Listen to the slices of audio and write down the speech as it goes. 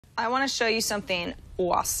I want to show you something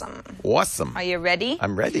awesome. Awesome. Are you ready?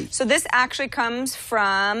 I'm ready. So this actually comes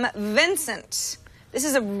from Vincent. This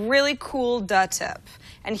is a really cool duh tip.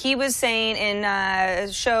 And he was saying in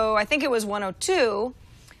a show, I think it was 102,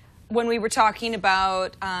 when we were talking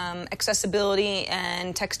about accessibility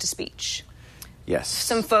and text-to-speech. Yes.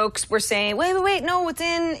 Some folks were saying, wait, no, it's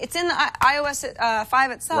in iOS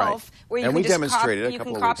 5 itself, Right. where you and can we just demonstrated copy, a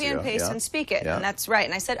couple you of can copy weeks and ago. paste Yeah. and speak it, Yeah. and that's right.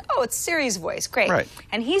 And I said, oh, it's Siri's voice, great. Right.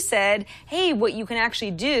 And he said, hey, what you can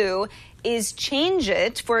actually do is change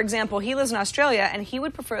it. For example, he lives in Australia, and he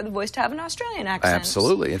would prefer the voice to have an Australian accent.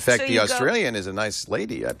 Absolutely. In fact, So the you Australian is a nice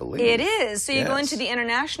lady, I believe. It is. So you go Yes. into the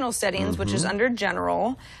international settings, which is under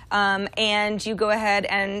general, and you go ahead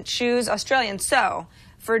and choose Australian. So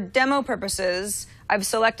for demo purposes, I've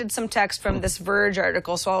selected some text from this Verge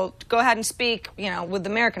article, so I'll go ahead and speak, with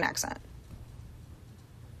the American accent.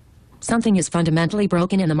 Something is fundamentally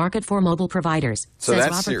broken in the market for mobile providers, So says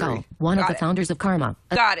that's Robert Siri. Gull, one of the founders of Karma.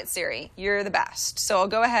 Got it, Siri. You're the best. So I'll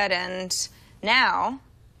go ahead and now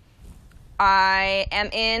I am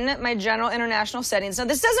in my general international settings. Now,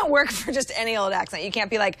 this doesn't work for just any old accent. You can't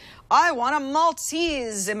be like, I want a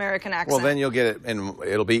Maltese American accent. Well, then you'll get it, and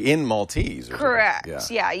it'll be in Maltese. Or Correct.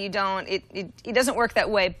 something. Yeah, you don't. It doesn't work that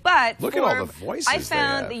way. But Look at all the voices I they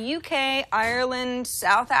found have. the UK, Ireland,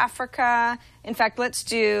 South Africa. In fact, let's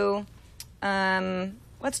do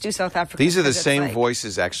South Africa. These are the because it's same like-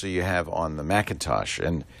 voices actually you have on the Macintosh,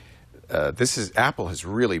 and Apple has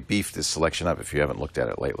really beefed this selection up. If you haven't looked at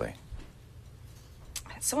it lately,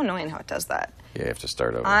 It's so annoying how it does that. yeah, you have to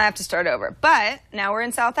start over. I have to start over. But now we're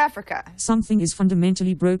in South Africa. Something is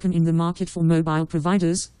fundamentally broken in the market for mobile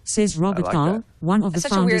providers, says Robert like Gull, that. one of the That's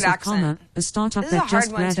such a founders weird of accent. Karma, a startup This is a that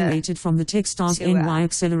just hard one to- graduated from the Techstars to, NY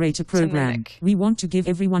Accelerator program. mimic. We want to give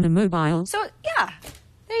everyone a mobile. So, yeah,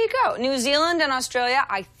 there you go. New Zealand and Australia,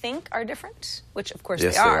 I think, are different, which, of course,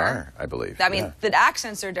 Yes, they are. I believe. I mean, Yeah. the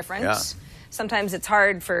accents are different. Yeah. Sometimes it's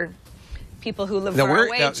hard for people who live Now, far where-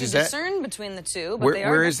 away now, to is that- discern between the two, but they are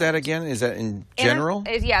Where is that different. again? Is that in general?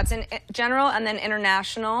 Yeah, it's in general and then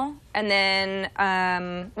international, and then,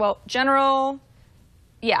 general,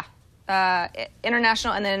 yeah,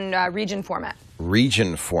 international, and then region format.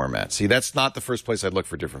 Region format. See, that's not the first place I'd look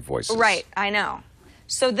for different voices. Right, I know.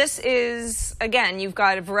 So this is, again, you've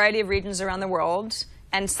got a variety of regions around the world,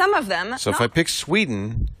 and some of them... So if I pick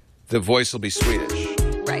Sweden, the voice will be Swedish.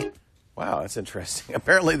 Right. Wow, that's interesting.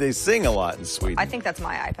 Apparently they sing a lot in Sweden. I think that's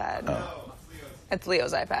my iPad. Oh. That's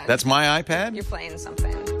Leo's iPad. That's my iPad? You're playing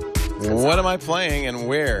something. What am I playing and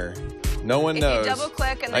where? No one knows. If you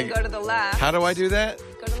double-click and then go to the left... How do I do that?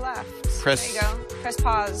 Go to the left. Press- There you go. Press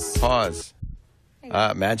pause. Pause. There you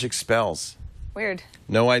go. Magic spells. Weird.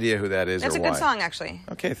 No idea who that is That's or a why. good song, actually.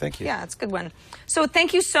 Okay, thank you. Yeah, it's a good one. So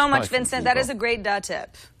thank you so much, from Vincent. That Google. is a great duh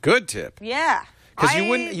tip. Good tip. Yeah. Because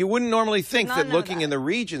you wouldn't normally think not that know looking that. in the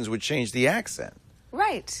regions would change the accent.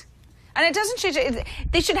 Right. And it doesn't change it.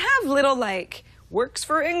 They should have little, works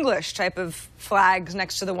for English type of flags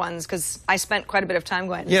next to the ones, because I spent quite a bit of time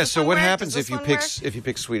going, Yeah, "Does so this what one work? happens Does if you this one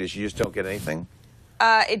pick Swedish? You just don't get anything?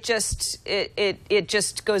 work?" It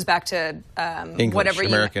just goes back to English, whatever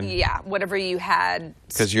American. whatever you had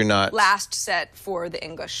 'Cause you're not- last set for the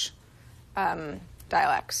English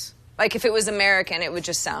dialects. Like if it was American, it would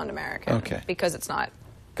just sound American. Okay. Because it's not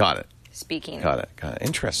Got it. speaking Got it.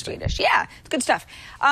 Interesting. Swedish. Yeah, it's good stuff.